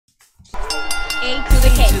A to the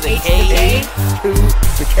K. To the K. To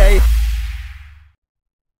the K.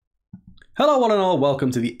 Hello, one and all.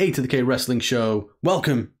 Welcome to the A to the K Wrestling Show.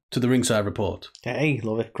 Welcome to the Ringside Report. Hey,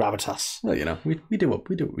 love it. Gravitas. Well, you know, we do what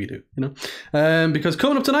we do, you know. Because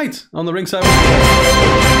coming up tonight on the Ringside Report,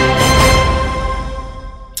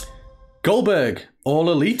 Goldberg,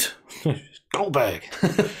 All Elite. Goldberg.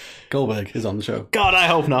 Goldberg is on the show. God, I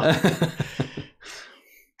hope not.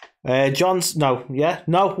 Was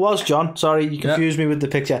John. Sorry, you confused me with the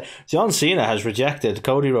picture. John Cena has rejected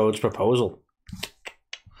Cody Rhodes' proposal.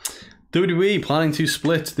 WWE planning to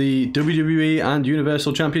split the WWE and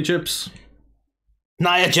Universal Championships.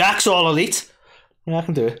 Nia Jax, All Elite. Yeah, I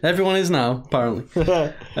can do it. Everyone is now, apparently.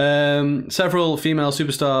 Several female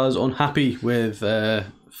superstars unhappy with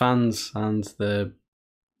fans and the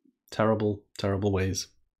terrible, terrible ways.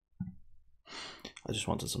 I just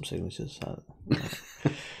wanted some signatures.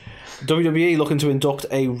 WWE looking to induct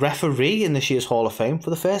a referee in this year's Hall of Fame for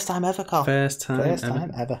the first time ever, Carl. First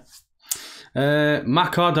time ever.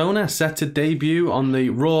 Matt Cardona set to debut on the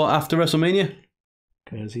Raw after WrestleMania.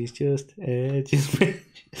 Because he's just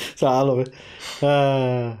so I love it.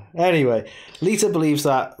 Anyway, Lita believes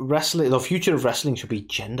that the future of wrestling should be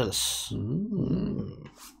genderless.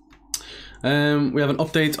 We have an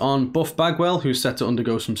update on Buff Bagwell, who's set to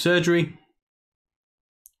undergo some surgery.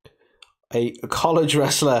 A college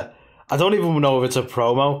wrestler, I don't even know if it's a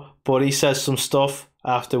promo, but he says some stuff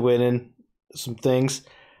after winning some things.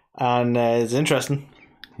 And it's interesting.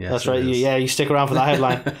 Yes, that's right. You stick around for that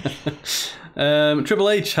headline. Triple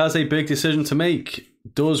H has a big decision to make.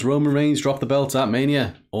 Does Roman Reigns drop the belt at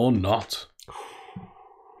Mania or not?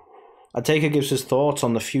 Taker gives his thoughts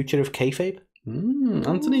on the future of kayfabe.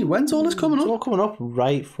 Anthony, when's all this coming up? It's all coming up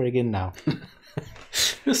right friggin' now.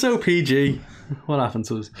 We're so PG. What happened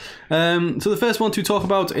to us? So the first one to talk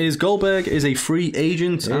about is Goldberg is a free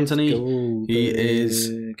agent, Anthony. He is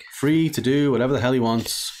free to do whatever the hell he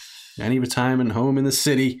wants. Any retirement home in the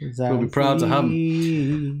city, we'll be proud to have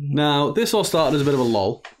him. Now, this all started as a bit of a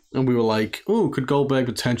lull, and we were like, oh, could Goldberg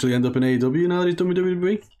potentially end up in AEW now that he's done with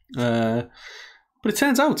WWE? But it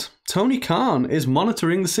turns out Tony Khan is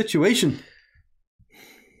monitoring the situation.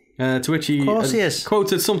 To which he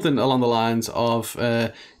quoted something along the lines of,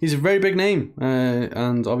 he's a very big name,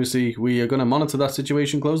 and obviously we are going to monitor that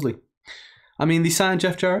situation closely. I mean, they signed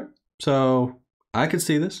Jeff Jarrett, so I could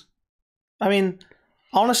see this. I mean,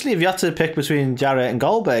 honestly, if you had to pick between Jarrett and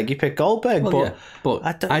Goldberg, you pick Goldberg,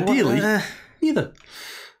 but ideally, neither.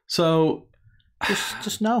 So,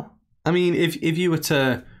 just no. I mean, if it were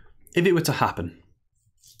to happen,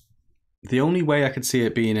 the only way I could see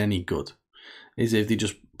it being any good is if they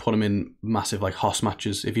just put him in massive like hoss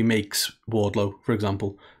matches. If he makes Wardlow, for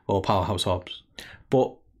example, or Powerhouse Hobbs.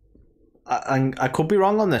 But I could be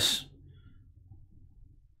wrong on this.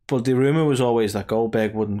 But the rumour was always that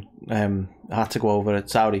Goldberg wouldn't had to go over at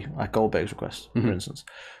Saudi at Goldberg's request, for instance.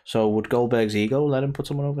 So would Goldberg's ego let him put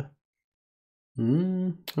someone over?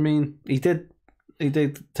 I mean, he did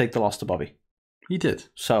take the loss to Bobby. He did.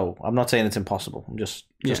 So I'm not saying it's impossible. I'm just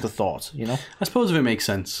a thought, you know. I suppose if it makes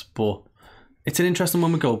sense, but it's an interesting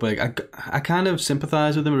one with Goldberg. I kind of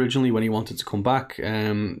sympathise with him originally when he wanted to come back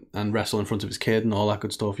and wrestle in front of his kid and all that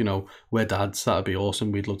good stuff. You know, we're dads. That'd be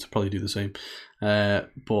awesome. We'd love to probably do the same.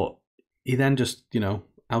 But he then just, you know,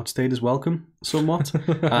 outstayed his welcome somewhat.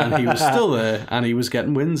 And he was still there and he was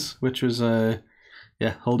getting wins, which was,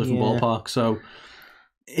 whole different ballpark. So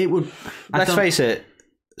it would... Let's face it,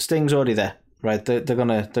 Sting's already there, right? They're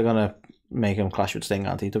gonna make him clash with Sting,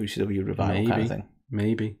 aren't they? WCW revival kind of thing.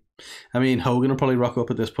 Maybe. I mean, Hogan will probably rock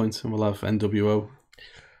up at this point and we'll have NWO.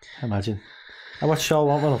 Imagine. How much Shaw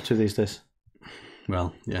want one up to these days?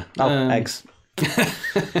 Well, yeah. Eggs.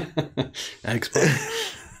 Eggs.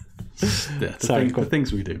 The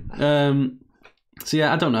things we do. So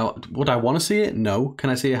yeah, I don't know. Would I want to see it? No.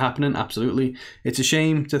 Can I see it happening? Absolutely. It's a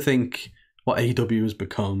shame to think what AEW has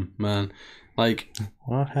become, man. Like,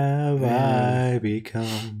 what have I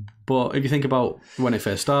become? But if you think about when it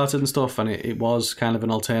first started and stuff, and it was kind of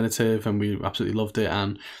an alternative, and we absolutely loved it,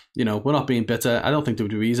 and, you know, we're not being bitter. I don't think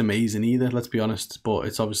WWE is amazing either, let's be honest, but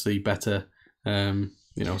it's obviously better. You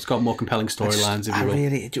know, it's got more compelling storylines, if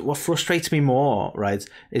you will. What frustrates me more, right,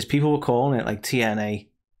 is people were calling it like TNA,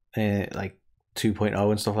 like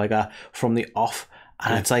 2.0 and stuff like that from the off,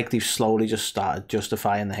 and it's like they've slowly just started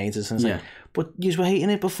justifying the haters, and it's like, but you were hating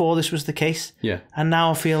it before this was the case. Yeah. And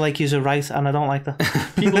now I feel like you're right, and I don't like that.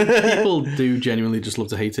 people do genuinely just love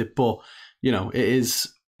to hate it, but, you know, it is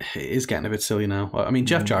getting a bit silly now. I mean,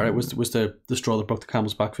 Jeff Jarrett was the straw that broke the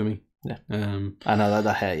camel's back for me. Yeah. I know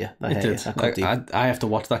that hurt you. I have to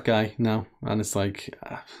watch that guy now, and it's like,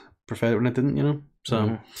 I prefer it when it didn't, you know?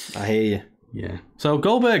 So I hear you. Yeah. So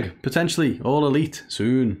Goldberg, potentially All Elite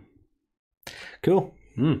soon. Cool.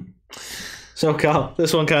 So, Carl,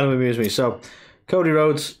 this one kind of amused me. So, Cody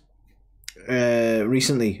Rhodes,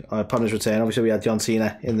 recently, upon his return, obviously we had John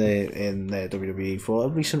Cena in the WWE for a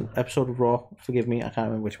recent episode of Raw. Forgive me, I can't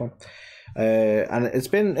remember which one. And it's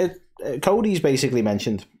been... Cody's basically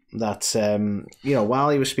mentioned that, while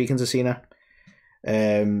he was speaking to Cena,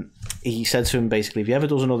 he said to him, basically, if he ever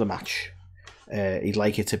does another match, he'd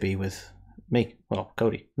like it to be with me. Well,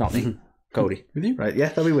 Cody, not me. Cody. With you? Right, yeah,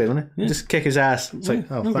 that'd be weird, wouldn't it? Yeah. Just kick his ass. It's like,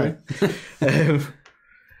 oh, okay. Fine.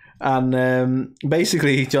 And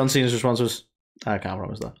basically, John Cena's response was, I can't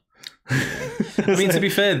promise that. I mean, to be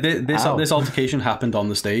fair, this altercation happened on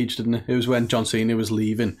the stage, didn't it? It was when John Cena was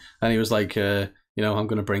leaving, and he was like, I'm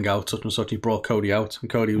going to bring out such and such. He brought Cody out, and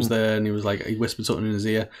Cody was there, and he was like, he whispered something in his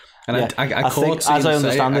ear. And yeah. I caught Cena as I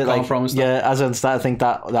understand say, it, I can't promise that. Yeah, as I understand, I think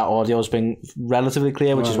that audio has been relatively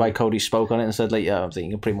clear, which is why Cody spoke on it and said, like, yeah, I think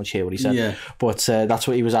you can pretty much hear what he said. Yeah. But that's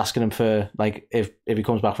what he was asking him for, like, if he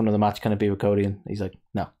comes back for another match, can it be with Cody? And he's like,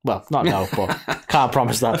 no. Well, not no, but can't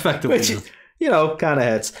promise that. Effectively. Which, kind of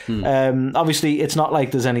hurts. Obviously, it's not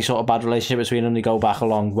like there's any sort of bad relationship between them. They go back a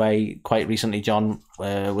long way. Quite recently, John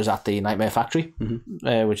was at the Nightmare Factory,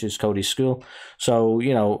 which is Cody's school. So,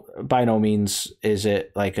 by no means is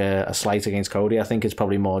it like a slight against Cody. I think it's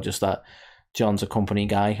probably more just that John's a company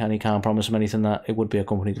guy and he can't promise him anything that it would be a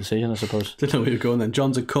company decision, I suppose. Didn't know where you're going then.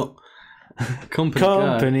 John's a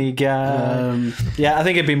company guy. Yeah, I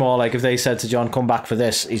think it'd be more like if they said to John, come back for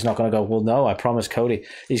this, he's not going to go, well, no, I promised Cody.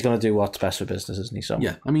 He's going to do what's best for business, isn't he? So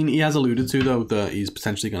yeah, I mean, he has alluded to, though, that he's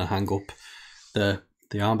potentially going to hang up the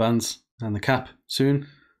armbands and the cap soon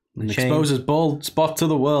and expose his bald spot to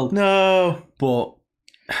the world. No. But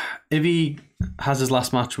if he has his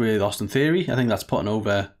last match with Austin Theory, I think that's putting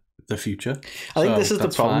over the future. I think this is the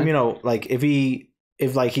problem, fine. Like if he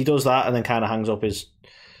does that and then kind of hangs up his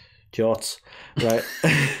jorts, right?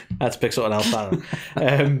 Let's pick something else down.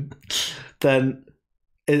 Then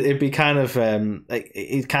it'd be kind of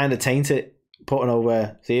he'd kind of taint it, putting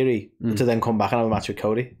over Theory to then come back and have a match with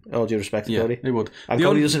Cody. All due respect to Cody, it would. And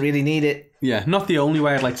Cody doesn't really need it. Yeah, not the only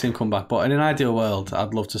way I'd like to see him come back, but in an ideal world,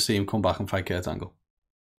 I'd love to see him come back and fight Kurt Angle.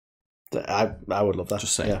 I would love that.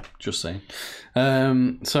 Just saying.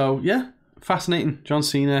 So yeah, fascinating. John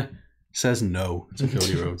Cena says no to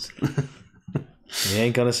Cody Rhodes. You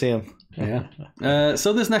ain't gonna see him. Yeah.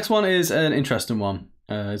 So this next one is an interesting one.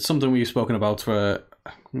 It's something we've spoken about for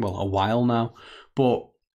a while now. But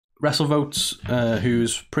WrestleVotes,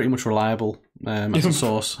 who's pretty much reliable as a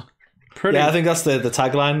source. I think that's the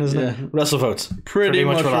tagline, isn't it? WrestleVotes, pretty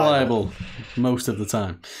much reliable most of the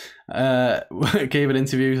time. Gave an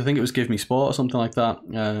interview. I think it was Give Me Sport or something like that,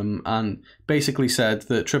 and basically said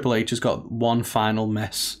that Triple H has got one final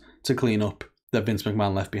mess to clean up that Vince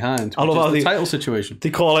McMahon left behind. I love how the title situation. They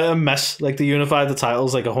call it a mess. Like they unified the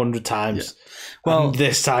titles like 100 times. Yeah. Well, and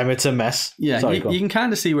this time it's a mess. Yeah, sorry, you can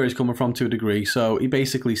kind of see where he's coming from to a degree. So he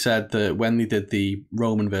basically said that when they did the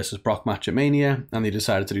Roman versus Brock match at Mania and they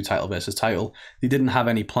decided to do title versus title, they didn't have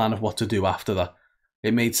any plan of what to do after that.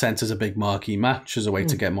 It made sense as a big marquee match, as a way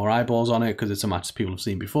to get more eyeballs on it, because it's a match that people have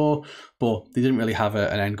seen before, but they didn't really have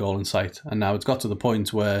an end goal in sight. And now it's got to the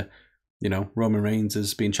point where, Roman Reigns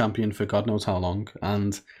has been champion for God knows how long,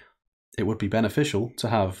 and it would be beneficial to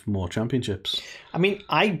have more championships. I mean,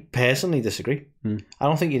 I personally disagree. I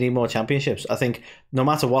don't think you need more championships. I think no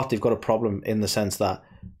matter what, they've got a problem in the sense that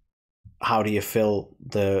how do you fill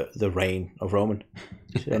the reign of Roman?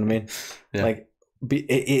 You know what I mean? Yeah. Like,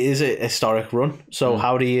 it is a historic run, so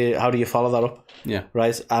how do you follow that up? Yeah,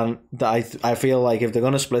 right. And I feel like if they're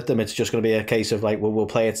going to split them, it's just going to be a case of like, well, we'll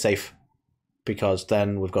play it safe, because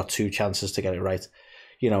then we've got two chances to get it right,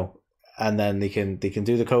 and then they can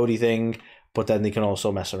do the Cody thing, but then they can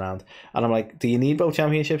also mess around. And I'm like, do you need both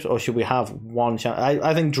championships, or should we have one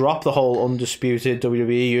I think drop the whole undisputed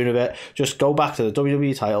WWE universe, just go back to the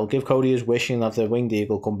WWE title, give Cody his wish and have the Winged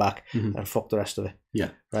Eagle come back, and fuck the rest of it.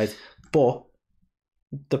 Yeah, right. But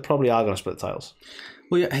they probably are going to split the titles.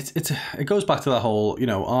 Well, yeah, it goes back to that whole,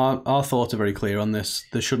 our thoughts are very clear on this.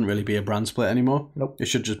 There shouldn't really be a brand split anymore. Nope. It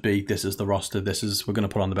should just be, this is the roster, we're going to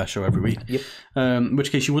put on the best show every week. Yep. In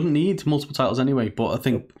which case you wouldn't need multiple titles anyway. But I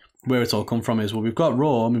think where it's all come from is, well, we've got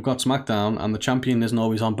Raw and we've got SmackDown, and the champion isn't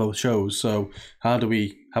always on both shows. So how do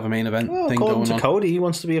we have a main event thing going on? According to Cody, he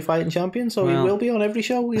wants to be a fighting champion, so he will be on every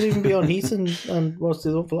show. He'll even be on Heat and what's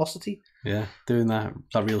the other, Velocity. Yeah, doing that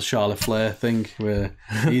real Charlotte Flair thing where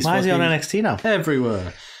he's why is he on NXT now?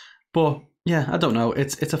 Everywhere. But yeah, I don't know.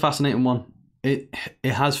 It's a fascinating one. It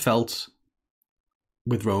has felt,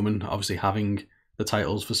 with Roman obviously having the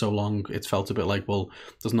titles for so long, it's felt a bit like, well,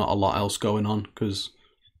 there's not a lot else going on because,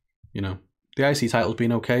 the IC title's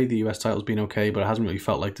been okay, the US title's been okay, but it hasn't really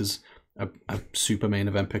felt like there's a super main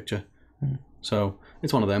event picture. So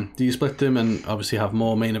it's one of them. Do you split them and obviously have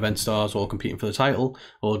more main event stars all competing for the title,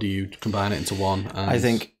 or do you combine it into one? And... I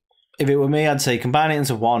think if it were me, I'd say combine it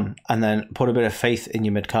into one and then put a bit of faith in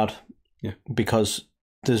your mid card. Yeah, because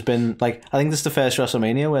there's been I think this is the first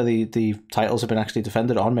WrestleMania where the titles have been actually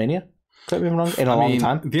defended on Mania. Correct me if I'm wrong. In a long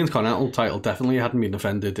time, the Intercontinental title definitely hadn't been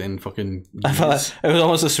defended in fucking years. I felt like it was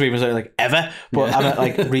almost a sweep, like ever, but I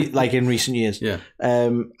meant like in recent years. Yeah.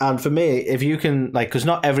 And for me, if you can because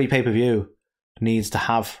not every pay-per-view needs to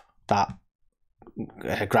have that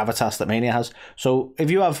gravitas that Mania has. So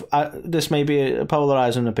if you have this may be a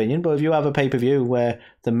polarizing opinion, but if you have a pay-per-view where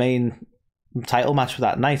the main title match for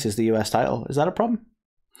that night is the US title, is that a problem?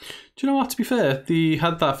 Do you know what? To be fair, they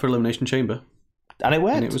had that for Elimination Chamber. And it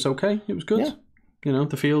worked. And it was okay. It was good. Yeah.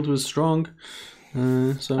 The field was strong.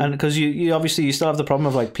 And because you obviously you still have the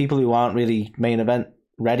problem of people who aren't really main event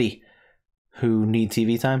ready, who need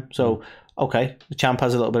TV time. So okay, the champ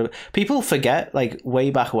has a little bit of... People forget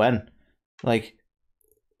way back when,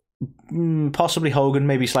 possibly Hogan,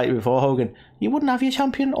 maybe slightly before Hogan, you wouldn't have your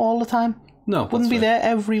champion all the time. No, wouldn't be there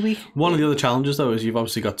every week. One of the other challenges, though, is you've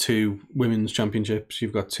obviously got 2 women's championships.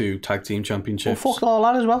 You've got 2 tag team championships. Well, fuck all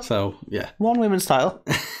that as well. So, yeah. 1 women's title.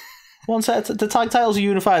 One set. The tag titles are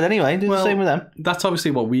unified anyway. Do the same with them. That's obviously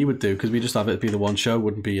what we would do, because we just have it be the one show.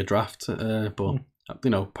 Wouldn't be a draft. But,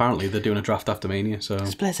 apparently they're doing a draft after Mania. So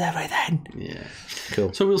splits everything. Yeah.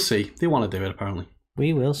 Cool. So we'll see. They want to do it, apparently.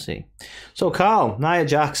 We will see. So, Carl, Nia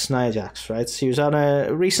Jax, right? She was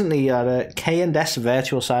recently at a K&S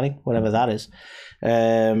virtual signing, whatever that is.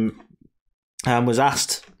 And was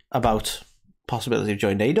asked about possibility of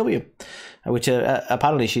joining AEW, which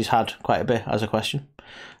apparently she's had quite a bit as a question.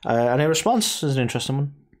 And her response is an interesting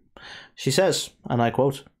one. She says, and I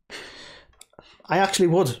quote, "I actually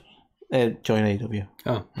would join AEW."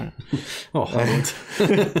 Oh, I would.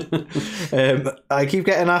 I keep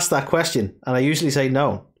getting asked that question, and I usually say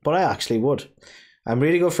no, but I actually would. I'm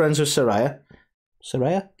really good friends with Saraya.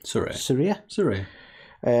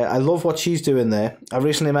 I love what she's doing there. I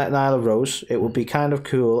recently met Nyla Rose. It would be kind of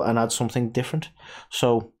cool and add something different.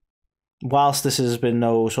 So, whilst this has been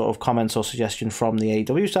no sort of comments or suggestion from the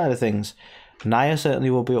AEW side of things, Nia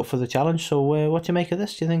certainly will be up for the challenge. So, what do you make of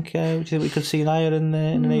this? Do you think we could see Nia in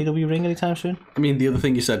an AEW ring anytime soon? I mean, the other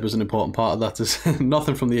thing you said was an important part of that is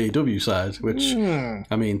nothing from the AEW side, which,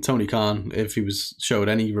 I mean, Tony Khan, if he was showed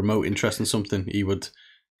any remote interest in something, he would,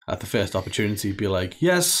 at the first opportunity, be like,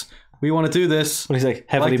 yes, we want to do this. Well, he's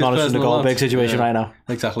heavily monitoring the Goldberg situation right now.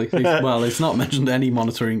 Exactly. Well, it's not mentioned any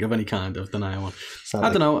monitoring of any kind of the Nia one. Sadly.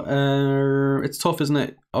 I don't know. It's tough, isn't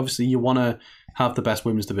it? Obviously, you want to have the best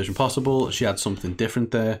women's division possible. She had something different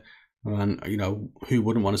there. And, who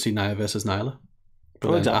wouldn't want to see Nia versus Nyla?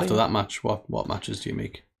 But then after that match, what matches do you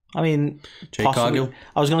make? I mean, Jade Cargill?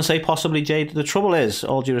 I was going to say possibly Jade. The trouble is,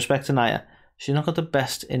 all due respect to Nia, she's not got the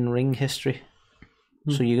best in-ring history.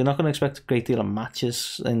 So you're not going to expect a great deal of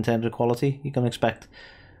matches in terms of quality. You're going to expect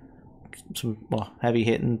some heavy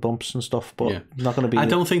hitting bumps and stuff, but not going to be... I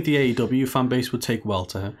don't think the AEW fan base would take well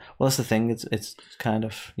to her. Well, that's the thing. It's kind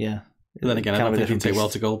of, Then again, I don't think he'd take well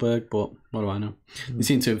to Goldberg, but what do I know? He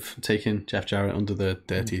seems to have taken Jeff Jarrett under the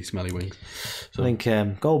dirty, smelly wings. So. I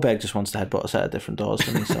think Goldberg just wants to headbutt a set of different doors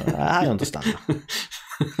for me, so I understand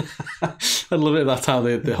that. I love it. That's how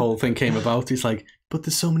the whole thing came about. He's like, but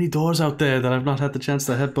there's so many doors out there that I've not had the chance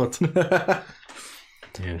to headbutt.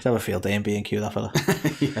 He'd have a field day in B&Q, that fella.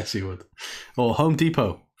 Yes, he would. Or Home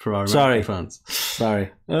Depot for our fans.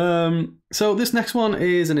 Sorry. So this next one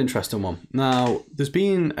is an interesting one. Now, there's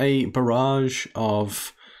been a barrage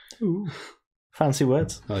of... Ooh, fancy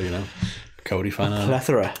words. Well, Cody fan art.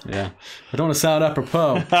 Plethora. Yeah. I don't want to sound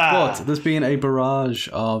apropos, but there's been a barrage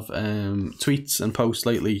of tweets and posts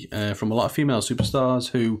lately from a lot of female superstars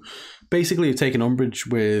who basically have taken umbrage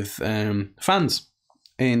with fans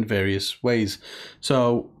in various ways.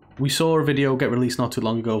 So we saw a video get released not too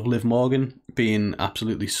long ago of Liv Morgan being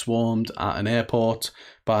absolutely swarmed at an airport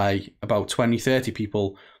by about 20-30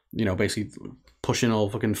 people, basically pushing all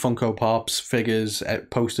fucking Funko Pops, figures,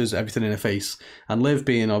 posters, everything in her face. And Liv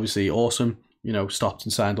being obviously awesome, stopped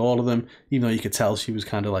and signed all of them, even though you could tell she was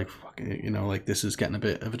kind of like, this is getting a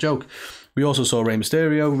bit of a joke. We also saw Rey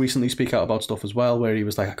Mysterio recently speak out about stuff as well, where he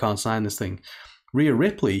was like, I can't sign this thing. Rhea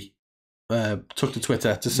Ripley took to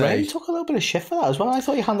Twitter to say... Ray took a little bit of shit for that as well. I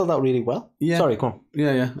thought you handled that really well. Yeah. Sorry, go on.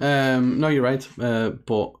 Yeah. No, you're right.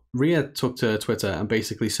 But Rhea took to Twitter and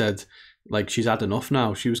basically said, she's had enough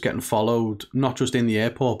now. She was getting followed, not just in the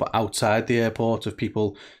airport, but outside the airport, of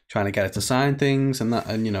people trying to get her to sign things and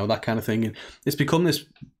that kind of thing. And it's become this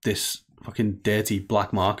fucking dirty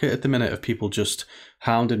black market at the minute of people just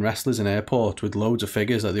hounding wrestlers in airports with loads of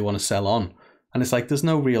figures that they want to sell on. And it's like, there's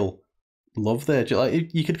no real love there.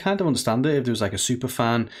 Like, you could kind of understand it if there was like a super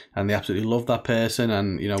fan and they absolutely love that person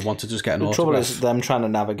and, you know, want to just get an autograph. The trouble is them trying to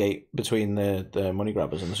navigate between the money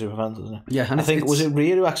grabbers and the super fans, isn't it? Yeah, and I think, was it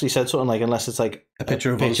Rhea who actually said something like, unless it's like a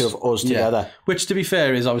picture of us together? Yeah. Which, to be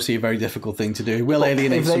fair, is obviously a very difficult thing to do. Will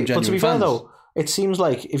alienate some genuine fans. But to be fair, though, it seems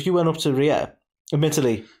like if you went up to Rhea,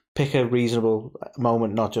 admittedly, pick a reasonable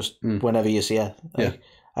moment, not just whenever you see her. Like,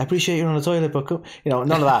 I appreciate you're on the toilet, but you know,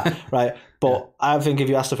 none of that, right? But I think if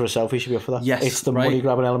you asked her for a selfie, she'd be up for that. Yes, it's the money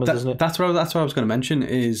grabbing element, isn't it? That's what I was going to mention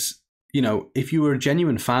is, you know, if you were a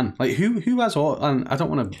genuine fan, like who has, and I don't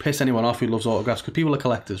want to piss anyone off who loves autographs because people are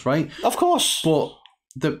collectors, right? Of course. But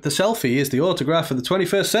the selfie is the autograph of the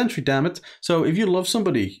 21st century, damn it. So if you love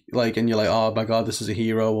somebody, like, and you're like, oh my God, this is a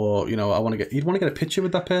hero, or, you know, you'd want to get a picture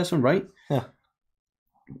with that person, right? Yeah.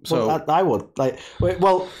 So well, I would like.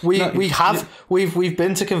 Well, we've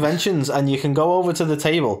been to conventions, and you can go over to the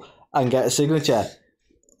table and get a signature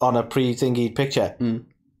on a pre-thingied picture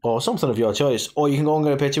or something of your choice, or you can go and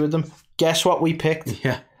get a picture with them. Guess what we picked?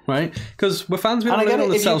 Yeah, right. Because we're fans. We don't and I get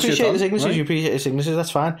it. If you appreciate the signatures, right? You appreciate the signatures.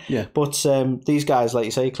 That's fine. Yeah. But these guys, like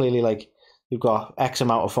you say, clearly like. You've got X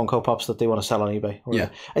amount of Funko Pops that they want to sell on eBay. Yeah.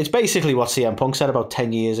 It's basically what CM Punk said about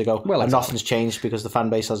 10 years ago. Well, and nothing's changed because the fan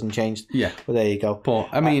base hasn't changed. Yeah. But there you go. But,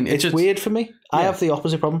 I mean, it's just weird for me. Yeah. I have the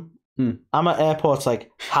opposite problem. I'm at airports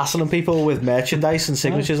like hassling people with merchandise and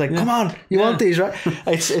signatures. Like, come on, you want these, right?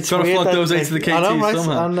 It's got to weird flog those into the KT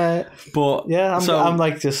somehow. And, but yeah, I'm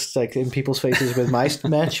like just like in people's faces with my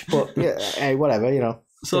merch. But yeah, hey, whatever, you know.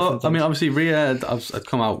 So, I mean, obviously, Rhea had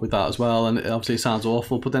come out with that as well, and it obviously sounds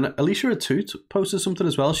awful. But then Alicia Atoot posted something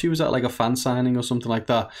as well. She was at like a fan signing or something like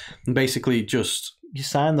that, and basically just... You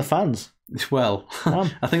sign the fans? Well,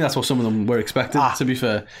 I think that's what some of them were expecting, to be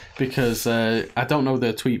fair, because I don't know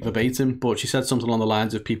the tweet verbatim, but she said something along the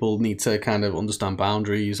lines of people need to kind of understand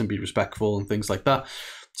boundaries and be respectful and things like that.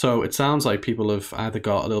 So it sounds like people have either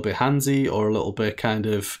got a little bit handsy or a little bit kind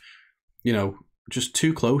of, you know, just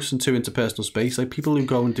too close and too into personal space. Like people who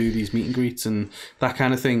go and do these meet and greets and that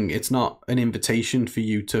kind of thing, it's not an invitation for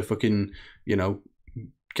you to fucking, you know,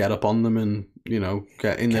 get up on them and, you know,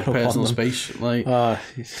 get in their personal space. Like,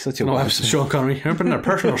 he's such a Sean Connery, up in their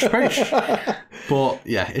personal space. But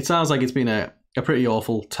yeah, it sounds like it's been a pretty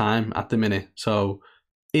awful time at the minute. So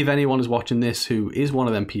if anyone is watching this who is one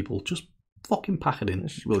of them people, just fucking pack it in,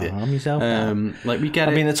 will you? Calm yourself. Like we get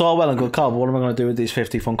it. I mean, it's all well and good, Carl, but what am I going to do with these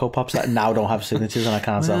 50 Funko Pops that now don't have signatures and I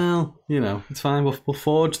can't sell? Well, you know, it's fine. We'll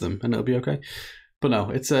forge them and it'll be okay. But no,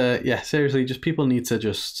 it's yeah, seriously, just people need to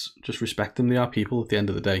just respect them. They are people at the end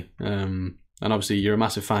of the day. And obviously, you're a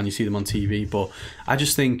massive fan. You see them on TV, but I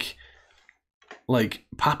just think like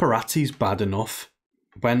paparazzi's bad enough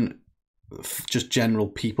when just general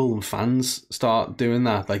people and fans start doing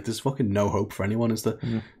that. Like, there's fucking no hope for anyone, is there?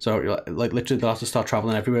 So, like, literally, they'll have to start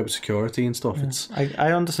traveling everywhere with security and stuff. It's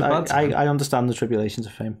I understand. I understand the tribulations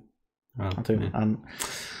of fame. Well, I do, and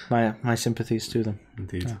my sympathies to them.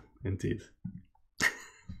 Indeed.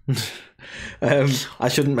 I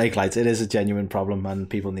shouldn't make light. It is a genuine problem, and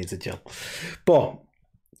people need to chill. But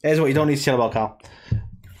here's what you don't need to chill about, Carl.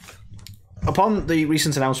 Upon the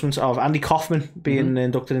recent announcement of Andy Kaufman being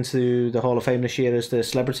inducted into the Hall of Fame this year as the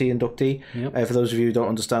celebrity inductee, for those of you who don't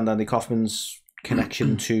understand Andy Kaufman's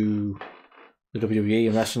connection to the WWE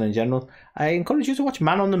and wrestling in general, I encourage you to watch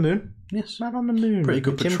Man on the Moon. Yes. Man on the Moon. Pretty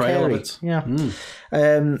good portrayal of it. Yeah.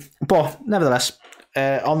 But nevertheless,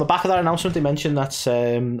 on the back of that announcement, they mentioned that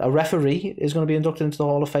a referee is going to be inducted into the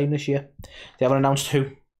Hall of Fame this year. They haven't announced who,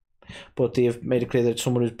 but they have made it clear that it's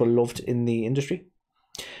someone who's beloved in the industry.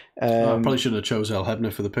 I probably shouldn't have chose Al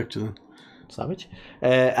Hebner for the picture then. Savage.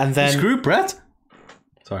 And then screw Brett.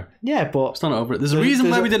 Sorry. Yeah, but it's not over it. There's a reason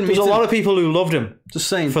why we didn't meet him. There's a lot of people who loved him. Just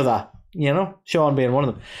saying. For that. You know? Sean being one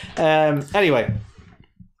of them. Anyway.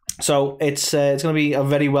 So it's going to be a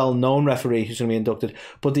very well-known referee who's going to be inducted.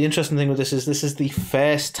 But the interesting thing with this is the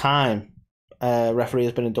first time a referee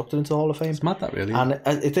has been inducted into the Hall of Fame. It's mad that really. And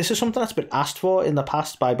this is something that's been asked for in the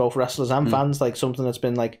past by both wrestlers and fans, like something that's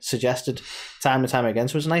been like suggested time and time again.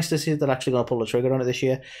 So it's nice to see that they're actually going to pull the trigger on it this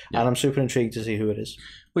year. Yeah. And I'm super intrigued to see who it is.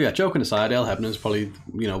 Well, yeah, joking aside, Al Hebner is probably,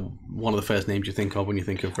 you know, one of the first names you think of when you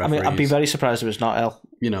think of referees. I mean, I'd be very surprised if it's not Al.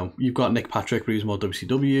 You know, you've got Nick Patrick, who's more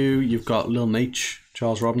WCW. You've got Lil Nate,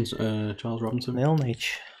 Charles Robinson. Lil Nate.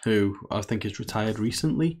 Who I think is retired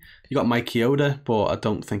recently. You got Mike Chioda, but I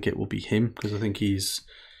don't think it will be him because I think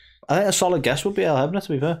a solid guess would be Al Hebner, to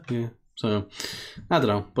be fair. Yeah, so I don't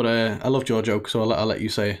know, but I loved your joke, so I'll let you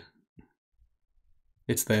say it.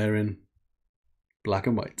 It's there in black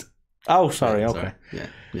and white. Oh, sorry. Okay. Sorry. Yeah,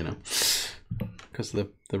 you know. because the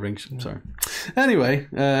ring. Sorry. Anyway,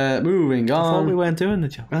 moving on. I thought we weren't doing the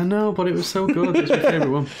job. I know, but it was so good. It's my favourite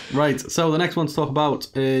one. Right, so the next one to talk about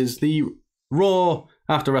is the Raw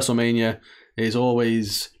after WrestleMania. Is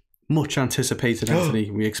always much anticipated,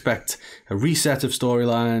 Anthony. We expect a reset of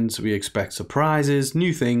storylines. We expect surprises,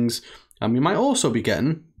 new things, and we might also be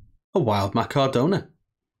getting a wild Matt Cardona.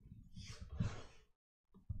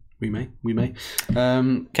 We may.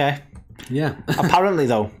 Okay. Yeah. Apparently,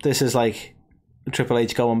 though, this is like Triple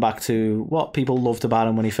H going back to what people loved about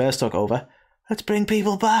him when he first took over. Let's bring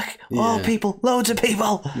people back. All people. Loads of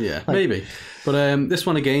people. Yeah, maybe. But this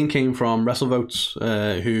one again came from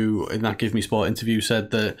WrestleVotes, who in that Give Me Sport interview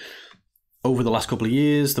said that over the last couple of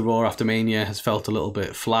years, the Raw after Mania has felt a little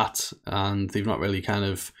bit flat and they've not really kind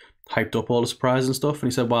of hyped up all the surprises and stuff. And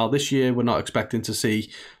he said, while this year we're not expecting to see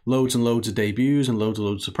loads and loads of debuts and loads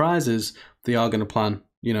of surprises, they are going to plan,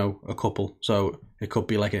 a couple. So it could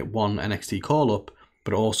be like one NXT call-up,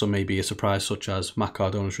 but also maybe a surprise such as Matt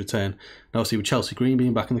Cardona's return. And obviously with Chelsea Green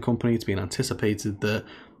being back in the company, it's been anticipated that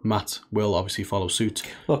Matt will obviously follow suit.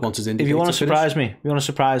 Look, once his if you want to surprise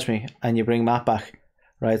me, and you bring Matt back,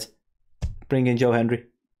 right, bring in Joe Hendry.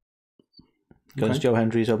 Because Joe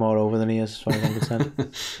Hendry's more over than he is, as far as I'm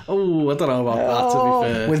concerned. Oh, I don't know about that, to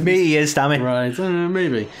be fair. With me, he is, damn it. Right,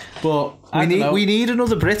 maybe. But we need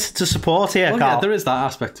another Brit to support here, Carl. Yeah, there is that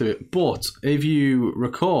aspect to it. But if you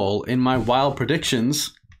recall, in my wild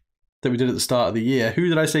predictions that we did at the start of the year, who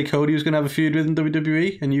did I say Cody was going to have a feud with in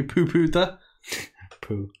WWE? And you poo-pooed that?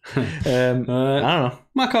 Poo. I don't know.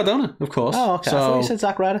 Matt Cardona, of course. Oh, okay. I thought you said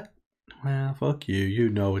Zack Ryder. Well, fuck you. You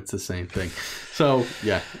know it's the same thing. So,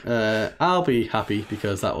 yeah. I'll be happy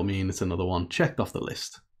because that will mean it's another one checked off the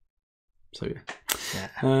list. So, yeah.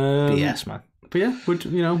 BS, man. But yeah, would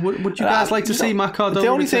you guys like to see Matt Cardona?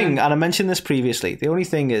 The only thing, and I mentioned this previously, the only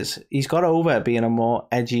thing is he's got over being a more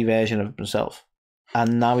edgy version of himself.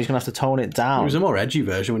 And now he's going to have to tone it down. He was a more edgy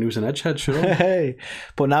version when he was an Edgehead, sure. Hey,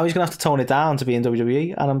 but now he's going to have to tone it down to be in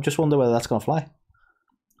WWE, and I'm just wondering whether that's going to fly.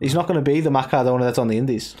 He's not going to be the Matt Cardona that's on the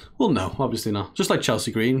Indies. Well, no, obviously not. Just like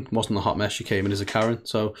Chelsea Green wasn't the hot mess she came in as a Karen,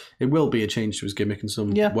 so it will be a change to his gimmick in some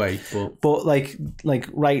way. But like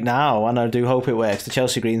right now, and I do hope it works, the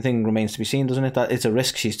Chelsea Green thing remains to be seen, doesn't it? That it's a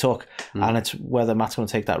risk she's took, and it's whether Matt's going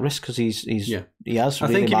to take that risk because he has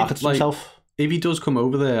really marketed himself. If he does come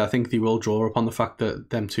over there, I think they will draw upon the fact that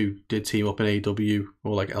them two did team up in AEW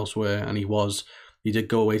or like elsewhere, and he did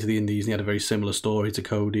go away to the Indies, and he had a very similar story to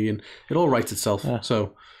Cody, and it all writes itself. Yeah.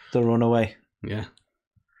 So the runaway, yeah,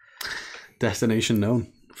 destination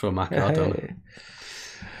known for Matt Cardona. Hey.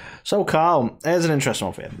 So, Carl, here's an interesting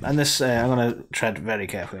one for you, and this I'm going to tread very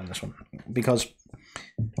carefully on this one because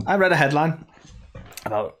I read a headline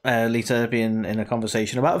about Lita being in a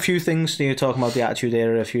conversation about a few things. You're talking about the Attitude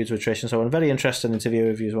Era, feuds with Trish, and so on. A very interesting interview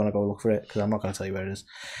if you want to go look for it, because I'm not going to tell you where it is.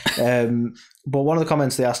 But one of the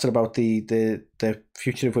comments they asked her about the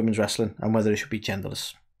future of women's wrestling and whether it should be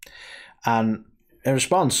genderless. And in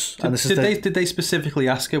response, did they specifically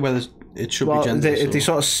ask her whether it should be genderless? They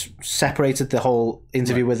sort of separated the whole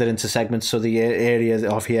interview with it into segments. So the area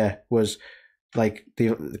of here was like they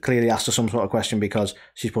clearly asked her some sort of question because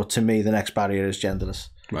she's put, to me, the next barrier is genderless.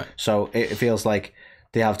 Right. So it feels like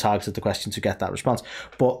they have targeted the question to get that response.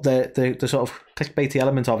 But the sort of clickbaity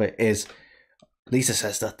element of it is Lisa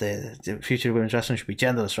says that the future of women's wrestling should be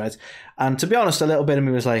genderless, right? And to be honest, a little bit of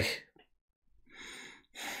me was like,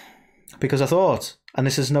 because I thought, and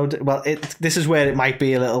this is this is where it might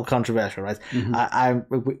be a little controversial, right?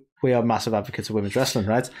 Mm-hmm. We are massive advocates of women's wrestling,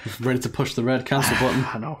 right? Ready to push the red cancel button.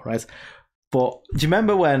 I know, right? But do you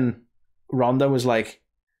remember when Ronda was like,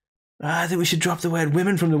 I think we should drop the word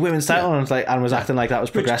women from the women's title, and was acting like that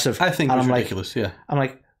was progressive? Which I think was ridiculous. I'm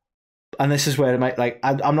like, and this is where it might, like,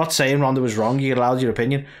 I'm not saying Ronda was wrong. You get allowed your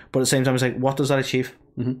opinion, but at the same time, it's like, what does that achieve?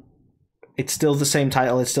 Mm-hmm. It's still the same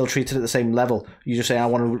title. It's still treated at the same level. You just say, I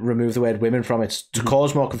want to remove the word women from it to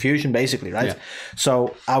cause more confusion, basically, right? Yeah.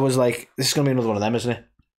 So I was like, this is going to be another one of them, isn't it?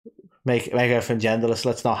 Make everything genderless.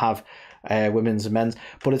 Let's not have women's and men's.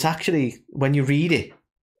 But it's actually, when you read it,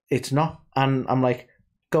 it's not. And I'm like,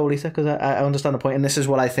 go, Lisa, because I understand the point. And this is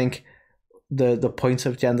what I think the point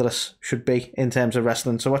of genderless should be in terms of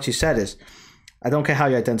wrestling. So what she said is, I don't care how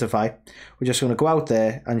you identify. We're just going to go out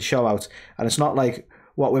there and show out. And it's not like,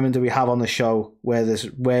 what women do we have on the show? Where's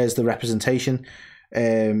the representation?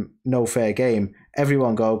 No fair game.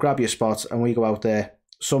 Everyone go, grab your spots, and we go out there.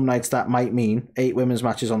 Some nights that might mean 8 women's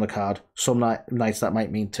matches on the card. Some nights that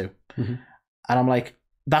might mean 2. Mm-hmm. And I'm like,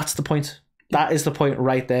 that's the point. That is the point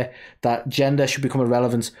right there, that gender should become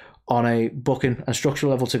irrelevant on a booking and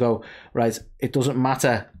structural level to go, right, it doesn't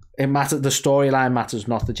matter It matters. The storyline matters,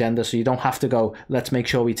 not the gender. So you don't have to go, let's make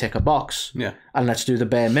sure we tick a box and let's do the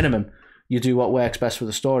bare minimum. You do what works best for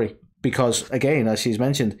the story. Because, again, as she's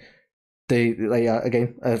mentioned,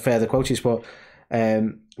 further quote she's put,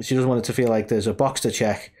 she doesn't want it to feel like there's a box to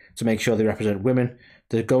check to make sure they represent women.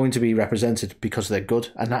 They're going to be represented because they're good,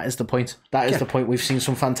 and that is the point. That is the point. We've seen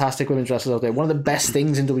some fantastic women's wrestlers out there. One of the best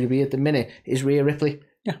things in WWE at the minute is Rhea Ripley.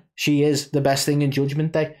 Yeah, she is the best thing in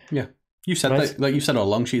Judgment Day. Yeah, you said that, like you said all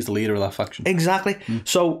along. She's the leader of that faction. Exactly.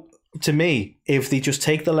 So to me, if they just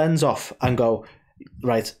take the lens off and go,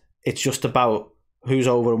 right, it's just about who's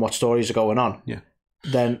over and what stories are going on. Yeah,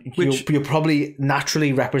 then you'll probably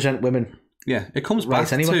naturally represent women. Yeah, it comes back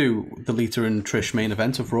to the Lita and Trish main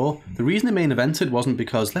event of Raw. The reason they main evented wasn't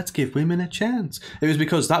because let's give women a chance. It was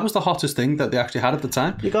because that was the hottest thing that they actually had at the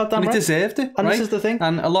time. You got that and right. It deserved it, and right? This is the thing.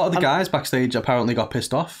 And a lot of the guys backstage apparently got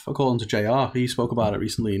pissed off, according to JR. He spoke about it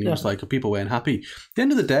recently, and he was like, people weren't happy. At the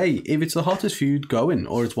end of the day, if it's the hottest feud going,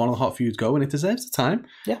 or it's one of the hot feuds going, it deserves the time.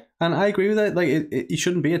 Yeah. And I agree with it. Like, it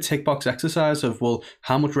shouldn't be a tick box exercise of, well,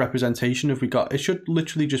 how much representation have we got? It should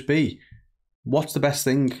literally just be, what's the best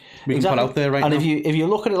thing we can put out there right now? And if you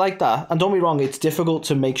look at it like that, and don't be wrong, it's difficult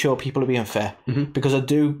to make sure people are being fair, because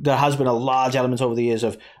there has been a large element over the years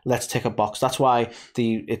of let's tick a box. That's why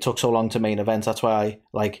it took so long to main event. That's why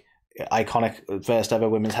iconic first ever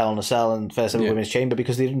women's Hell in a Cell and first ever women's Chamber,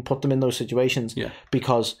 because they didn't put them in those situations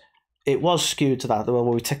because it was skewed to that. Well,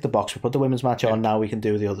 we tick the box, we put the women's match on, now we can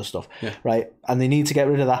do the other stuff, right? And they need to get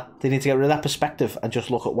rid of that. They need to get rid of that perspective and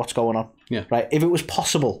just look at what's going on, right? If it was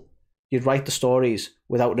possible, you'd write the stories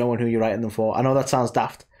without knowing who you're writing them for. I know that sounds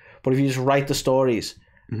daft, but if you just write the stories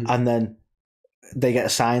and then they get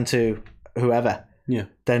assigned to whoever,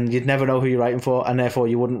 then you'd never know who you're writing for, and therefore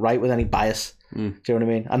you wouldn't write with any bias. Do you know what I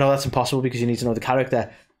mean? I know that's impossible because you need to know the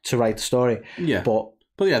character to write the story. Yeah, but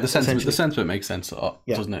yeah, the sentiment makes sense,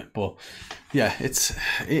 doesn't it? But yeah, it's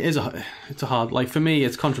a hard. Like, for me,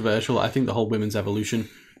 it's controversial. I think the whole women's evolution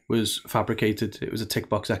was fabricated. It was a tick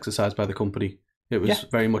box exercise by the company. It was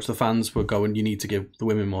very much the fans were going, you need to give the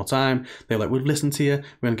women more time. They're like, we've listened to you.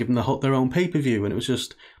 We're going to give them their own pay-per-view. And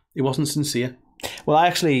it wasn't sincere. Well,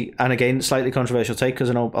 actually, and again, slightly controversial take, because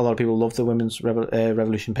I know a lot of people love the women's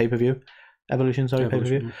Revolution pay-per-view.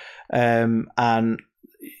 Pay-per-view. And,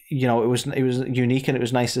 you know, it was unique and it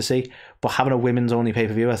was nice to see. But having a women's only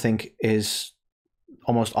pay-per-view, I think, is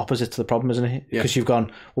almost opposite to the problem, isn't it? Because you've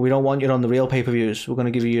gone, well, we don't want you on the real pay-per-views. We're going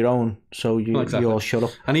to give you your own, so you all shut up.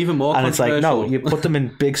 And even more controversial. And it's like, no, you put them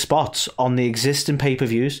in big spots on the existing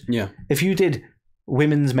pay-per-views. Yeah. If you did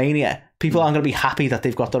Women's Mania, people aren't going to be happy that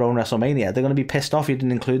they've got their own WrestleMania. They're going to be pissed off you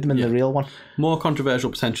didn't include them in the real one. More controversial,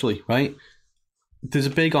 potentially, right? There's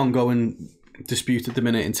a big ongoing dispute at the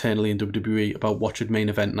minute internally in WWE about what should main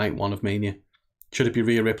event night one of Mania. Should it be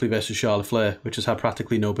Rhea Ripley versus Charlotte Flair, which has had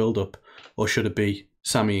practically no build-up? Or should it be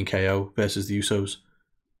Sami and KO versus the Usos?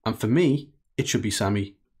 And for me, it should be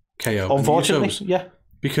Sami, KO, unfortunately, and the Usos.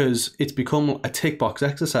 Because it's become a tick box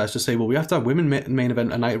exercise to say, well, we have to have women main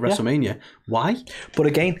event a night of WrestleMania. Why? But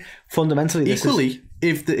again, fundamentally, if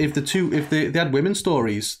they had women's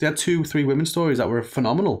stories, they had 2-3 women's stories that were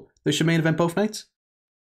phenomenal, they should main event both nights.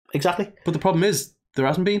 Exactly. But the problem is, there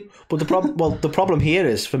hasn't been. But the problem here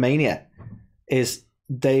is, for Mania, is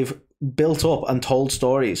they've built up and told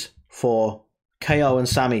stories for KO and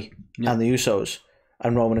Sami and the Usos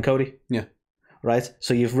and Roman and Cody. Yeah. Right?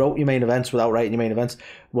 So you've wrote your main events without writing your main events.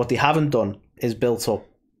 What they haven't done is built up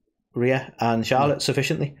Rhea and Charlotte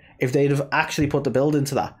sufficiently. If they'd have actually put the build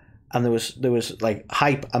into that, and there was like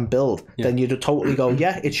hype and build, then you'd totally go,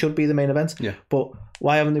 it should be the main event. Yeah. But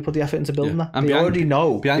why haven't they put the effort into building that? And they already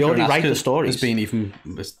know. They already write the stories. It's been even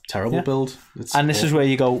a terrible build. And this is where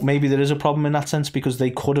you go, maybe there is a problem in that sense, because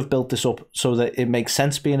they could have built this up so that it makes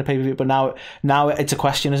sense being a pay-per-view. But now it's a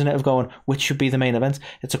question, isn't it, of going, which should be the main event?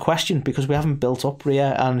 It's a question because we haven't built up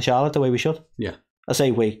Rhea and Charlotte the way we should. Yeah. I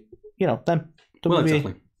say we, them. Well,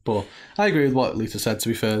 exactly. But I agree with what Lisa said, to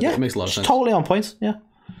be fair. It makes a lot of sense. Totally on point, yeah.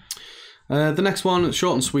 The next one,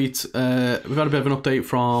 short and sweet. We've had a bit of an update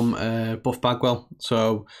from Buff Bagwell.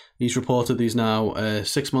 So he's reported he's now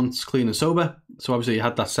 6 months clean and sober. So obviously he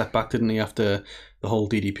had that setback, didn't he, after the whole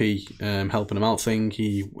DDP helping him out thing.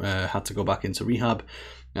 He had to go back into rehab,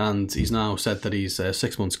 and he's now said that he's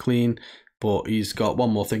 6 months clean, but he's got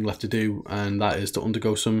one more thing left to do, and that is to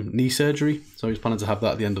undergo some knee surgery. So he's planning to have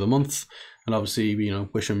that at the end of the month. And obviously,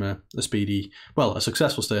 wish him a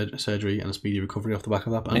successful surgery and a speedy recovery off the back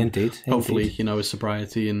of that. And indeed. Hopefully, his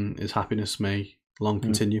sobriety and his happiness may long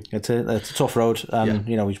continue. It's a tough road, and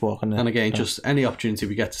he's walking. And again, just any opportunity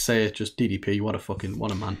we get to say it, just DDP, what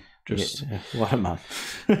a man. Just what a man!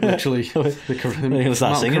 Literally,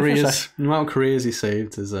 the amount of careers he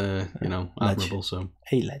saved is admirable. So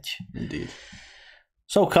a ledge, indeed.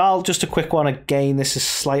 So, Carl, just a quick one again. This is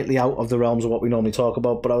slightly out of the realms of what we normally talk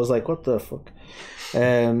about, but I was like, what the fuck?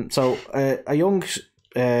 A young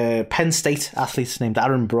Penn State athlete named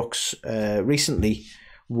Aaron Brooks recently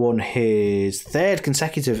won his third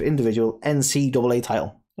consecutive individual NCAA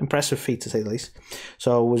title. Impressive feat, to say the least.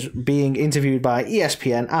 So, was being interviewed by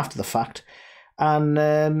ESPN after the fact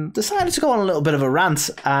and decided to go on a little bit of a rant.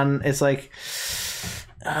 And it's like,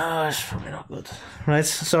 it's probably not good. Right?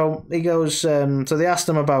 So, he goes, so they asked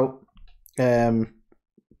him about,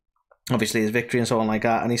 obviously, his victory and so on like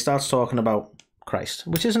that. And he starts talking about Christ,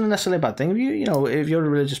 which isn't necessarily a bad thing. If you're a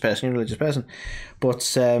religious person, you're a religious person. But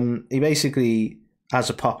he basically has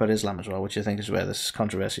a pop at Islam as well, which I think is where this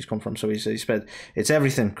controversy's come from. So he said, it's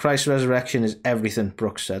everything. Christ's resurrection is everything,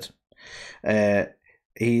 Brooks said.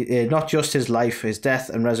 He not just his life, his death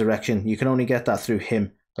and resurrection. You can only get that through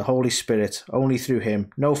him, the Holy Spirit, only through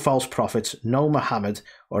him. No false prophets, no Muhammad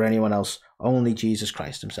or anyone else, only Jesus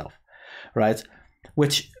Christ himself. Right?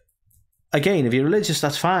 Which, again, if you're religious,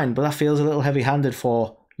 that's fine, but that feels a little heavy-handed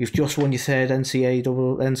for you've just won your third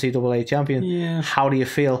NCAA champion. Yeah. How do you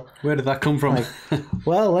feel? Where did that come from? Like,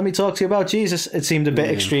 well, let me talk to you about Jesus. It seemed a bit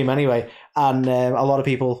extreme anyway. And a lot of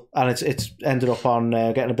people, and it's ended up on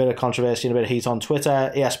getting a bit of controversy and a bit of heat on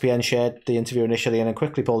Twitter. ESPN shared the interview initially and then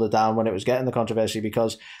quickly pulled it down when it was getting the controversy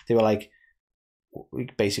because they were like,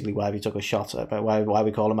 basically, why have you took a shot about why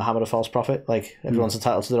we call him Muhammad a false prophet? Like, everyone's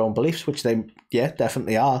entitled to their own beliefs, which they,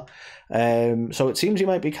 definitely are. So it seems you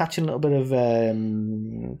might be catching a little bit of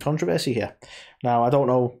controversy here. Now, I don't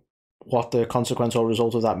know what the consequence or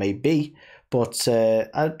result of that may be, but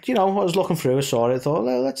I was looking through, I saw it, I thought,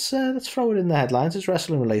 well, let's throw it in the headlines. It's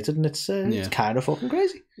wrestling related, and it's kind of fucking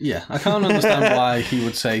crazy. Yeah, I can't understand why he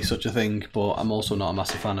would say such a thing, but I'm also not a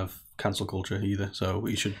massive fan of cancel culture either, so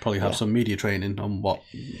we should probably have some media training on what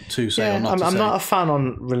to say or not to say. I'm not a fan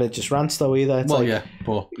on religious rants though either. It's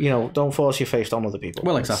but don't force your faith on other people.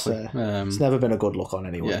 Well, exactly. It's never been a good look on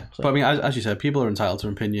anyone. Yeah, so. But I mean, as you said, people are entitled to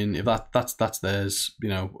an opinion. If that's theirs,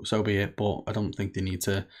 so be it. But I don't think they need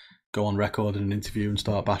to go on record in an interview and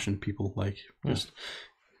start bashing people. Like, just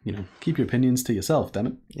keep your opinions to yourself, damn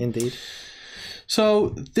it. Indeed. So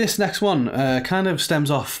this next one kind of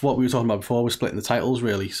stems off what we were talking about before. We're splitting the titles,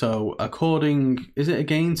 really. So is it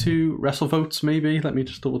again to WrestleVotes, maybe? Let me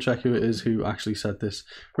just double check who it is who actually said this.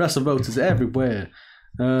 WrestleVotes is everywhere.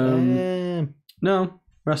 No,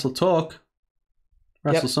 Wrestle Talk.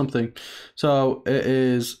 Wrestle something. So it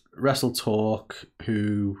is Wrestle Talk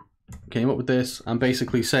who came up with this and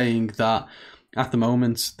basically saying that at the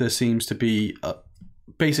moment there seems to be...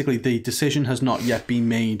 basically, the decision has not yet been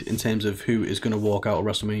made in terms of who is going to walk out of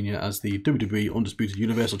WrestleMania as the WWE Undisputed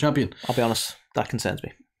Universal Champion. I'll be honest, that concerns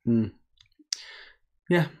me.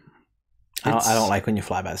 Yeah. I don't like when you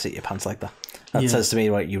fly by the seat of your pants like that. That says to me,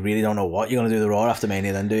 right, you really don't know what you're going to do the Raw after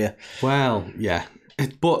Mania then, do you? Well, yeah.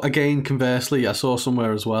 But again, conversely, I saw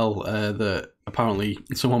somewhere as well that apparently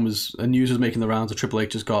news was making the rounds that Triple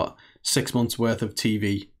H has got 6 months worth of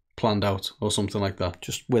TV planned out or something like that,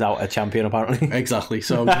 just without a champion apparently. Exactly.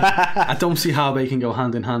 So I don't see how they can go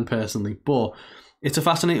hand in hand personally, but it's a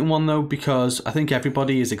fascinating one though, because I think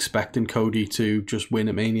everybody is expecting Cody to just win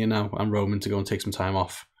at Mania now and Roman to go and take some time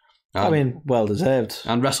off. Well deserved.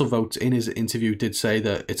 And WrestleVote in his interview did say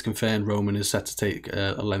that it's confirmed Roman is set to take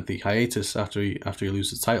a lengthy hiatus after he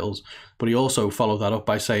loses titles, but he also followed that up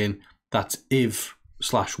by saying that's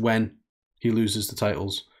if/when he loses the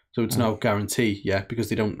titles. So it's no guarantee, because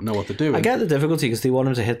they don't know what they're doing. I get the difficulty because they want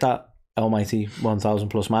him to hit that almighty 1,000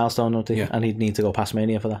 plus milestone, don't they? Yeah. And he'd need to go past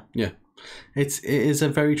Mania for that. Yeah. It is a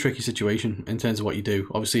very tricky situation in terms of what you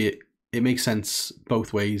do. Obviously, it makes sense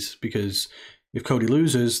both ways, because if Cody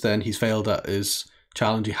loses, then he's failed at his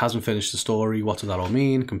challenge. He hasn't finished the story. What does that all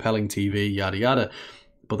mean? Compelling TV, yada, yada.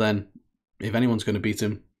 But then, if anyone's going to beat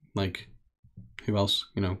him, like, who else?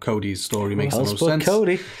 Cody's story makes the most sense.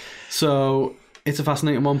 Cody. So... it's a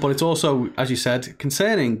fascinating one, but it's also, as you said,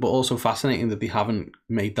 concerning, but also fascinating that they haven't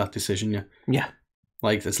made that decision yet. Yeah.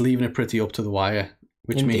 Like, it's leaving it pretty up to the wire,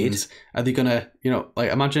 which means, are they going to,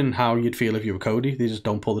 imagine how you'd feel if you were Cody. They just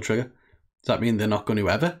don't pull the trigger. Does that mean they're not going to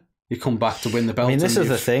ever? You come back to win the belt. I mean, this is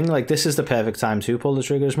the thing. Like, this is the perfect time to pull the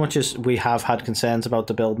trigger. As much as we have had concerns about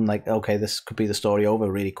the build and like, okay, this could be the story over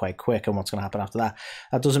really quite quick and what's going to happen after that.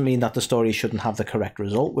 That doesn't mean that the story shouldn't have the correct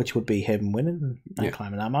result, which would be him winning and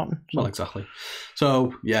climbing that mountain. So. Well, exactly.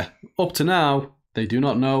 So, up to now, they do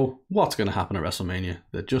not know what's going to happen at WrestleMania.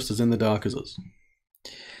 They're just as in the dark as us.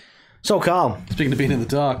 So, Carl. Speaking of being in the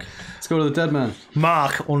dark, let's go to the dead man.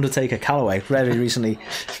 Mark Undertaker Calloway very recently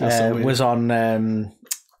was on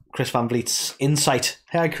Chris Van Vliet's Insight.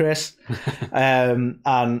 Hi, Chris. And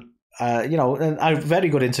a very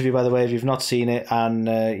good interview, by the way, if you've not seen it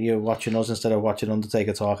and you're watching us instead of watching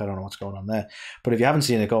Undertaker talk. I don't know what's going on there. But if you haven't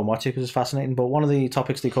seen it, go and watch it because it's fascinating. But one of the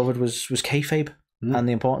topics they covered was kayfabe and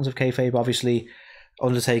the importance of kayfabe. Obviously,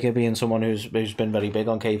 Undertaker being someone who's been very big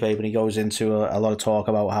on kayfabe, and he goes into a lot of talk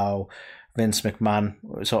about how Vince McMahon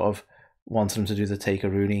sort of wanted him to do the Taker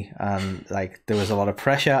Rooney, and like there was a lot of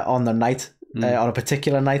pressure on the night, on a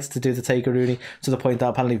particular night, to do the Taker Rooney, to the point that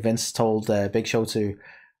apparently Vince told Big Show to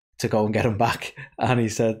go and get him back, and he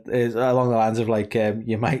said along the lines of like,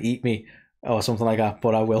 you might eat me or something like that,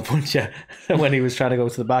 but I will punch you, when he was trying to go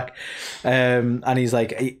to the back. And he's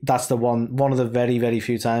like, that's the one of the very, very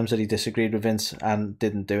few times that he disagreed with Vince and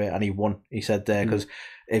didn't do it, and he won. He said because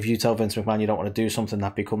if you tell Vince McMahon you don't want to do something,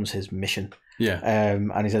 that becomes his mission. Yeah.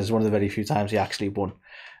 And he says it's one of the very few times he actually won.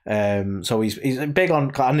 So he's big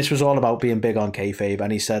on, and this was all about being big on kayfabe,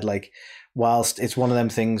 and he said like, whilst it's one of them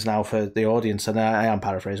things now for the audience, and I am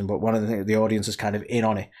paraphrasing, but one of the things, the audience is kind of in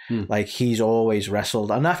on it. Like, he's always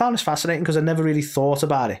wrestled, and I found this fascinating because I never really thought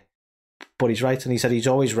about it, but he's right. And he said he's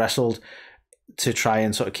always wrestled to try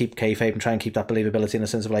and sort of keep kayfabe and try and keep that believability, in the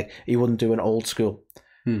sense of like, he wouldn't do an old school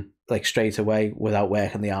like straight away without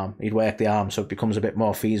working the arm. He'd work the arm so it becomes a bit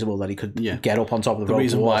more feasible that he could get up on top of the rope. The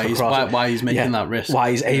reason why he's making that risk,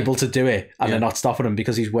 why he's able to do it, and they're not stopping him,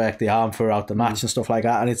 because he's worked the arm throughout the match and stuff like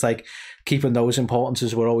that. And it's like, keeping those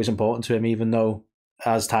importances were always important to him, even though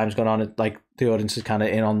as time's gone on, like the audience is kind of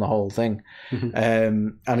in on the whole thing.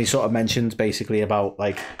 And he sort of mentioned basically about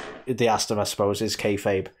like, they asked him, I suppose, is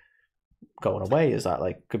kayfabe going away? Is that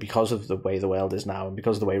like because of the way the world is now and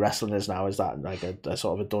because of the way wrestling is now, is that like a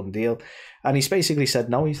sort of a done deal? And he's basically said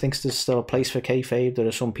no, he thinks there's still a place for kayfabe. There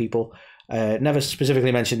are some people, never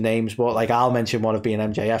specifically mentioned names, but like I'll mention one of being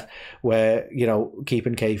MJF, where, you know,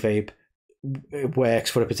 keeping kayfabe works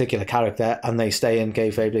for a particular character, and they stay in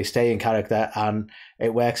kayfabe, they stay in character, and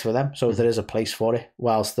it works for them. So there is a place for it,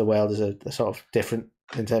 whilst the world is a sort of different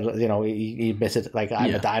in terms of, you know, he admitted like,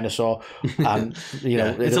 I'm a dinosaur, and you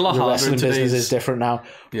know, it's a lot harder. Wrestling business is different now,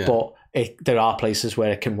 but there are places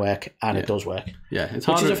where it can work, and it does work. It's which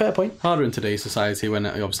harder, is a fair point. Harder in today's society, when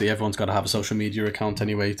obviously everyone's got to have a social media account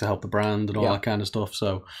anyway to help the brand and all that kind of stuff.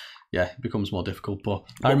 So it becomes more difficult. But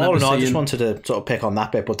I just wanted to sort of pick on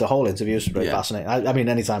that bit, but the whole interview is really fascinating. I mean,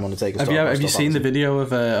 anytime Undertaker's have you seen the video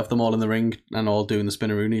of them all in the ring and all doing the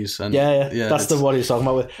spinneroonies? And that's the one he's talking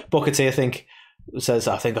about. With Booker T, I think, says,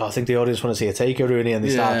 I think the audience want to see a Taker Rooney, and they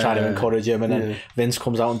start trying to encourage him, and then Vince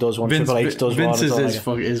comes out and does one. Triple H does Vince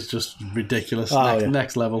one. Vince is just ridiculous.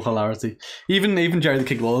 Next level hilarity. Even Jerry the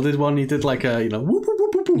King Lawler did one. He did like a, you know, whoop, whoop,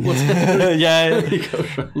 whoop, whoop, whoop. He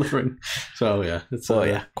goes around the ring. So it's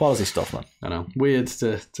quality stuff, man. I know. Weird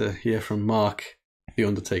to hear from Mark the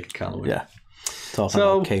Undertaker Calloway. Yeah. Talking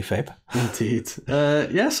about kayfabe. Indeed.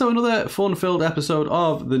 So another fun-filled episode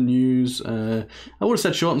of the news. I would have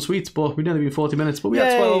said short and sweet, but we've only been 40 minutes, but we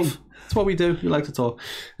had 12. That's what we do. We like to talk.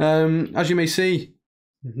 As you may see,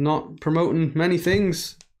 not promoting many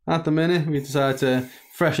things at the minute. We decided to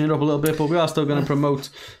freshen it up a little bit, but we are still going to promote.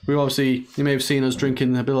 You may have seen us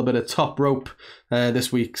drinking a little bit of Top Rope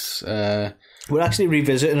this week's. We're actually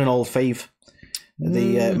revisiting an old fave,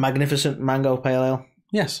 the Magnificent Mango Pale Ale.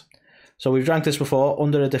 Yes. So we've drank this before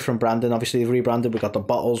under a different branding. Obviously, we've rebranded. We've got the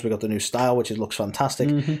bottles. We've got the new style, which looks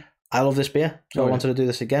fantastic. I love this beer, so I wanted to do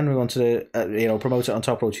this again. We wanted to, promote it on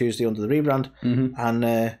Top Row Tuesday under the rebrand, and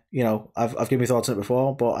I've given my thoughts on it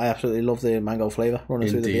before, but I absolutely love the mango flavour running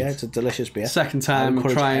through the beer. It's a delicious beer. Second time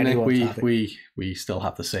trying it, we still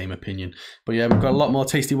have the same opinion. But yeah, we've got a lot more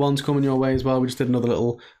tasty ones coming your way as well. We just did another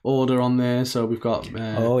little order on there, so we've got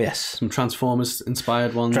some Transformers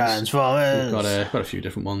inspired ones. We've got a few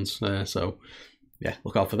different ones there, so. Yeah,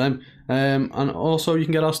 look out for them. And also you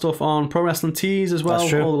can get our stuff on Pro Wrestling Tees as well.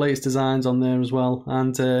 That's true. All the latest designs on there as well.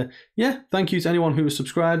 And thank you to anyone who has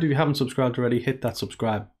subscribed. If you haven't subscribed already, hit that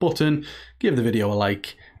subscribe button. Give the video a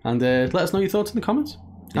like. And let us know your thoughts in the comments.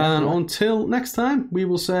 Yeah, and until next time, we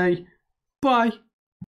will say bye.